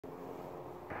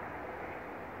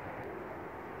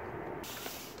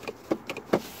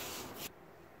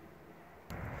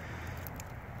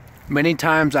Many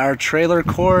times our trailer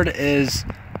cord is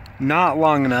not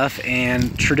long enough,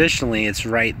 and traditionally it's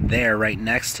right there, right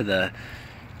next to the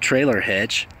trailer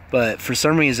hitch, but for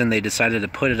some reason they decided to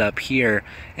put it up here,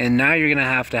 and now you're gonna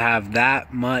have to have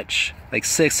that much, like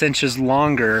 6 inches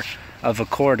longer of a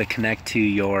cord to connect to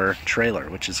your trailer,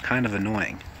 which is kind of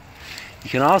annoying. You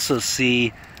can also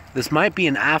see this might be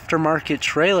an aftermarket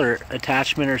trailer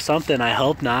attachment or something, I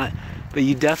hope not, but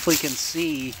you definitely can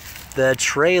see the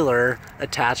trailer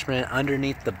attachment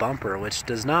underneath the bumper, which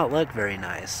does not look very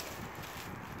nice.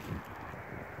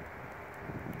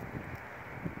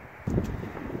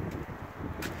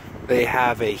 They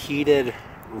have a heated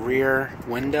rear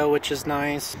window, which is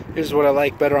nice. Here's what I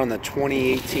like better on the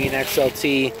 2018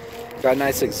 XLT. Got a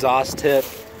nice exhaust tip.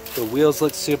 The wheels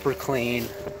look super clean.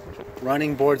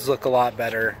 Running boards look a lot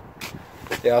better.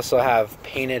 They also have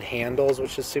painted handles,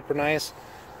 which is super nice.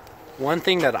 One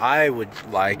thing that I would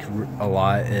like a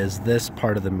lot is this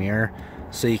part of the mirror,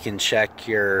 so you can check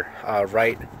your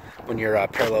right when you're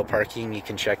parallel parking. You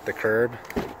can check the curb.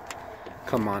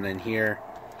 Come on in here.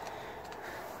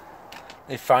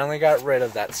 They finally got rid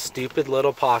of that stupid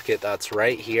little pocket that's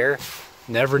right here.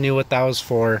 Never knew what that was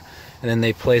for. And then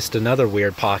they placed another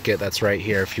weird pocket that's right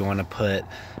here if you want to put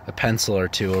a pencil or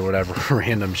two or whatever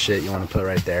random shit you want to put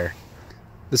right there.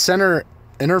 The center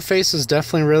interface is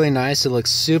definitely really nice. It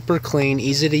looks super clean,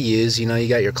 easy to use. You know, you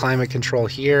got your climate control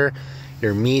here,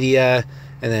 your media,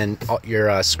 and then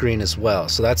your screen as well.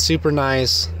 So that's super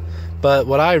nice. But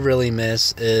what I really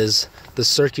miss is the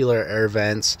circular air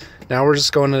vents. Now we're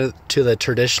just going to the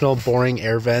traditional boring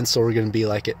air vents, so we're going to be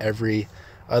like at every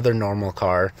other normal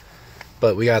car.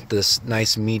 But we got this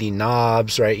nice meaty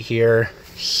knobs right here.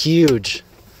 Huge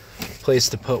place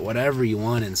to put whatever you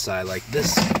want inside. Like,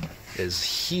 this is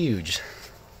huge.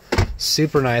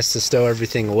 Super nice to stow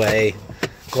everything away.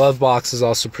 Glove box is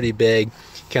also pretty big.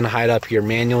 You can hide up your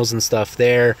manuals and stuff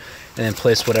there, and then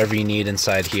place whatever you need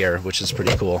inside here, which is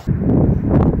pretty cool.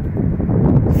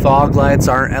 Fog lights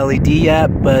aren't LED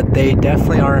yet, but they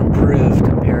definitely are improved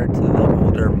compared to the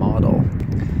older model.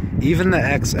 Even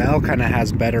the XL kind of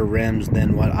has better rims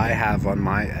than what I have on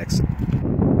my XL.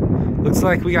 Looks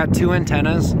like we got 2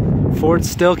 antennas. Ford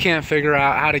still can't figure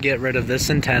out how to get rid of this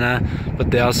antenna, but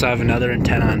they also have another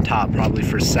antenna on top, probably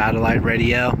for satellite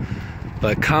radio.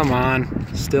 But come on,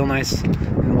 still nice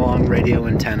and long radio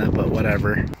antenna, but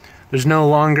whatever. There's no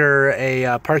longer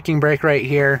a parking brake right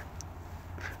here.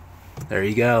 There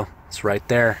you go, it's right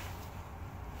there.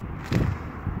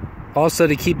 Also,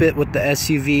 to keep it with the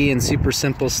SUV and super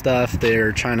simple stuff,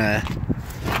 they're trying to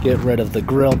get rid of the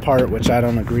grill part, which I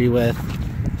don't agree with.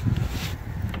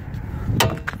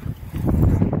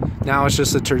 Now it's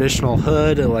just a traditional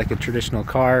hood, like a traditional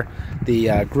car.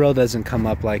 The grill doesn't come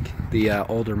up like the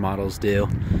older models do.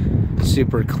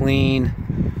 Super clean.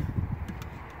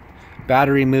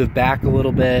 Battery moved back a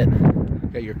little bit.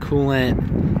 Got your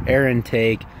coolant, air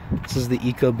intake. This is the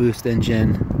EcoBoost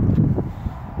engine.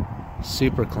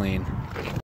 Super clean.